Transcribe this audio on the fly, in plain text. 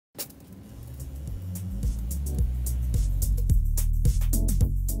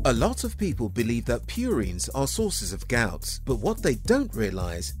A lot of people believe that purines are sources of gout, but what they don't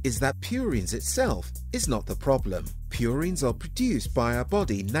realize is that purines itself is not the problem. Purines are produced by our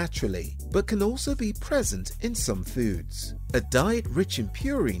body naturally, but can also be present in some foods. A diet rich in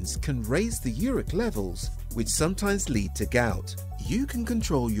purines can raise the uric levels, which sometimes lead to gout. You can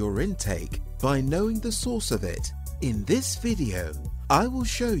control your intake by knowing the source of it. In this video, I will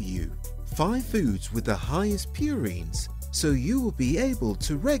show you 5 foods with the highest purines, so you will be able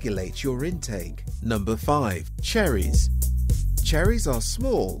to regulate your intake. Number 5. Cherries. Cherries are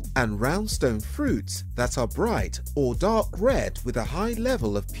small and round stone fruits that are bright or dark red with a high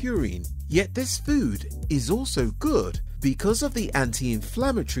level of purine. Yet this food is also good because of the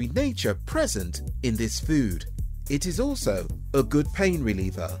anti-inflammatory nature present in this food. It is also a good pain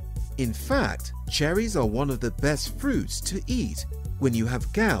reliever. In fact, cherries are one of the best fruits to eat when you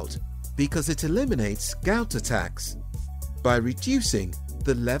have gout because it eliminates gout attacks by reducing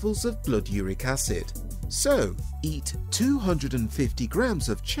the levels of blood uric acid. So, eat 250 grams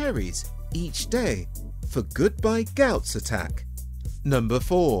of cherries each day for goodbye gout's attack. Number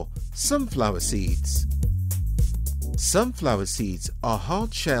 4. Sunflower seeds. Sunflower seeds are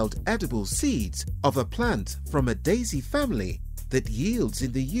hard-shelled edible seeds of a plant from a daisy family that yields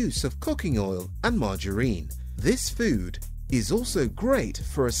in the use of cooking oil and margarine. This food is also great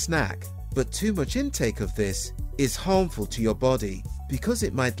for a snack, but too much intake of this is harmful to your body because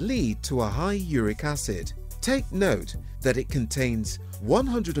it might lead to a high uric acid. Take note that it contains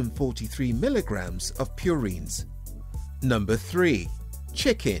 143 milligrams of purines. Number 3.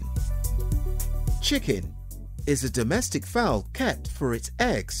 Chicken. Chicken is a domestic fowl kept for its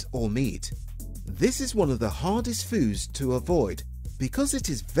eggs or meat. This is one of the hardest foods to avoid because it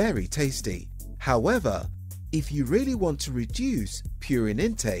is very tasty. However, if you really want to reduce purine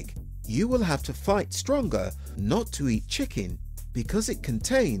intake, you will have to fight stronger not to eat chicken because it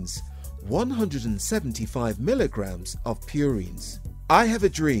contains 175 milligrams of purines. I have a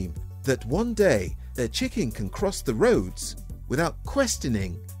dream that one day a chicken can cross the roads without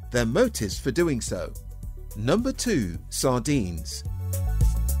questioning their motives for doing so. Number 2. Sardines.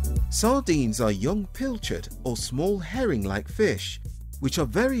 Sardines are young pilchard or small herring-like fish which are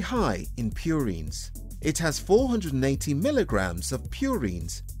very high in purines. It has 480 milligrams of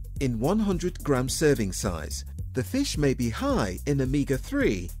purines in 100 gram serving size. The fish may be high in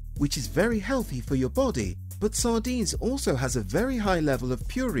omega-3, which is very healthy for your body, but sardines also has a very high level of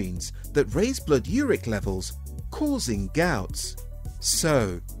purines that raise blood uric levels, causing gouts.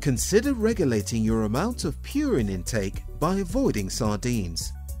 So, consider regulating your amount of purine intake by avoiding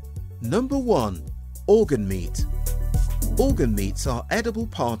sardines. Number 1. Organ meat. Organ meats are edible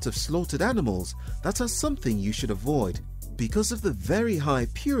part of slaughtered animals that are something you should avoid because of the very high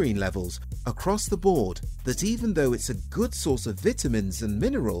purine levels across the board, that even though it's a good source of vitamins and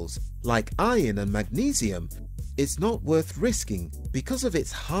minerals like iron and magnesium, it's not worth risking because of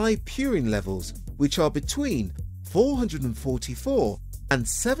its high purine levels, which are between 444 and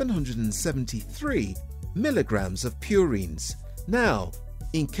 773 milligrams of purines. Now,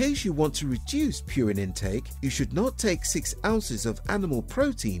 in case you want to reduce purine intake, you should not take 6 ounces of animal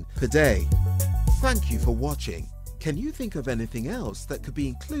protein per day. Thank you for watching. Can you think of anything else that could be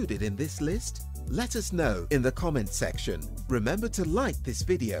included in this list? Let us know in the comment section. Remember to like this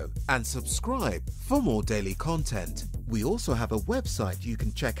video and subscribe for more daily content. We also have a website you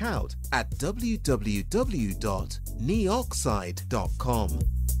can check out at www.neoxide.com.